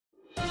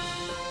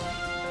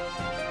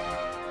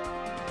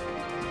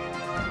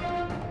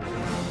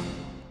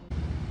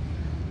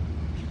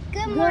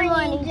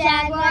morning,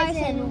 Jaguars,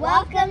 and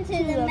welcome to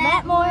the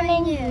Met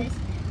Morning News.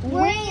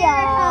 We're your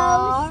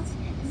hosts,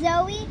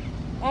 Zoe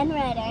and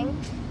Redding.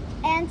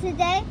 And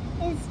today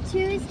is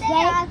Tuesday,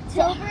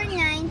 October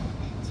 9th,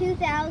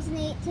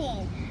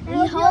 2018.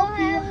 We hope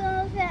you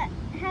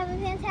have a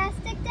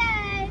fantastic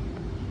day.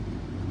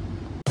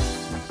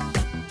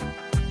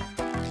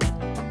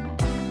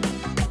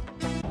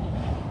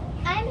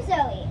 I'm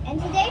Zoe,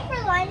 and today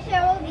for lunch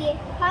there will be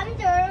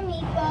Pomodoro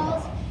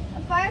meatballs,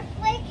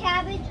 farfalle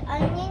cabbage,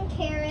 onion,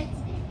 carrots,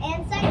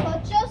 and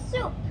sancocho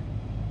soup.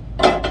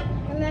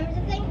 Remember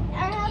to thank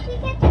our healthy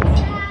kitchen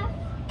staff.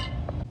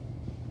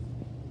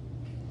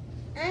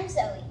 I'm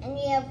Zoe, and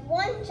we have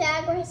one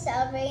Jaguar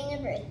celebrating a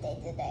birthday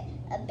today.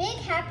 A big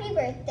happy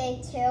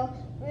birthday to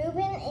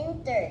Ruben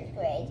in 3rd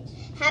grade.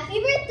 Happy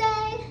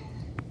birthday!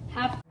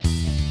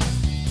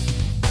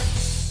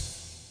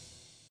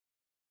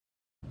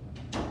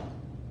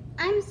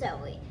 I'm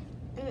Zoe,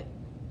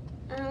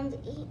 and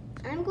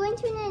I'm going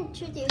to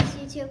introduce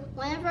you to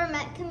one of our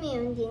Met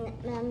community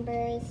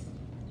members.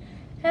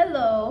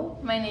 Hello,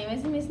 my name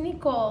is Miss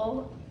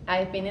Nicole.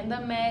 I've been in the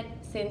Met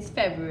since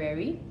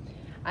February.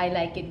 I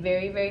like it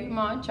very, very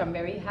much. I'm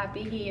very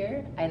happy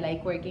here. I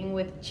like working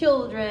with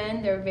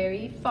children. They're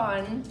very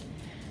fun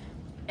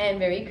and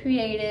very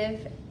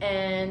creative.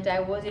 And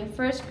I was in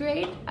 1st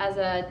grade as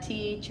a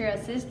teacher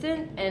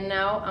assistant, and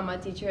now I'm a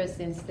teacher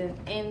assistant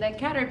in the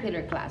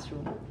Caterpillar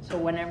classroom. So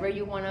whenever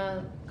you want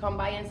to come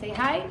by and say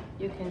hi,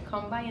 you can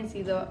come by and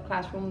see the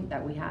classroom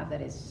that we have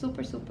that is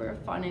super, super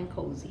fun and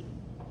cozy.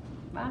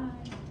 Bye.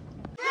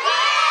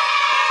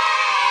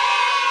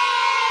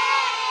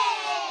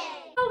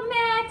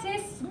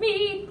 It's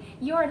me,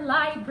 your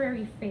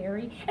library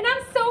fairy, and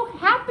I'm so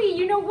happy.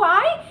 You know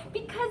why?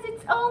 Because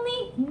it's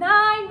only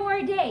 9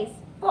 more days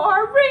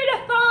for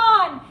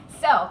readathon.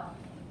 So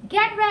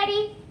get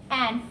ready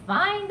and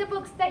find the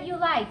books that you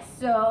like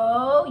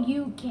so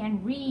you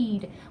can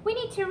read. We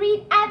need to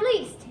read at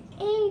least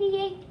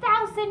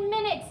 88,000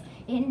 minutes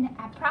in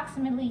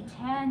approximately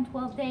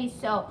 10-12 days.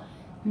 So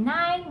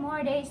 9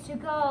 more days to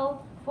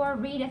go for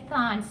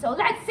readathon. So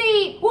let's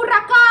see.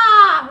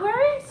 Hurraka!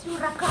 Where is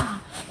Hurraka?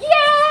 Yay,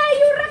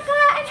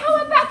 Hurraka! And how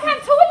about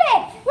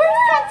Cantule?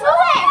 Where's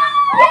Cantule?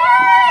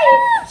 Yay!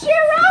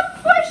 Cheer up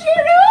for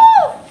Shiru!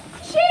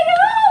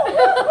 Shiru!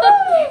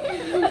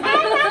 Woohoo! And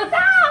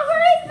Nata!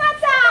 Where is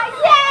Nata?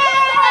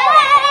 Yay!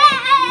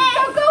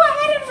 So go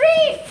ahead and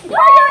read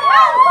for your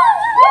house!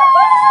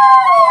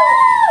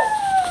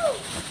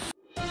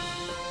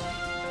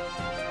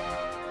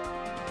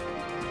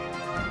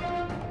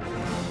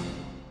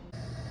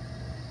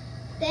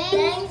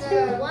 Thanks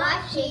for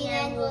watching,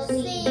 and we'll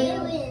see you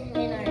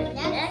in our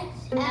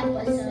next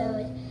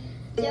episode.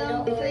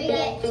 Don't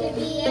forget to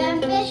be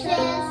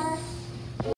ambitious.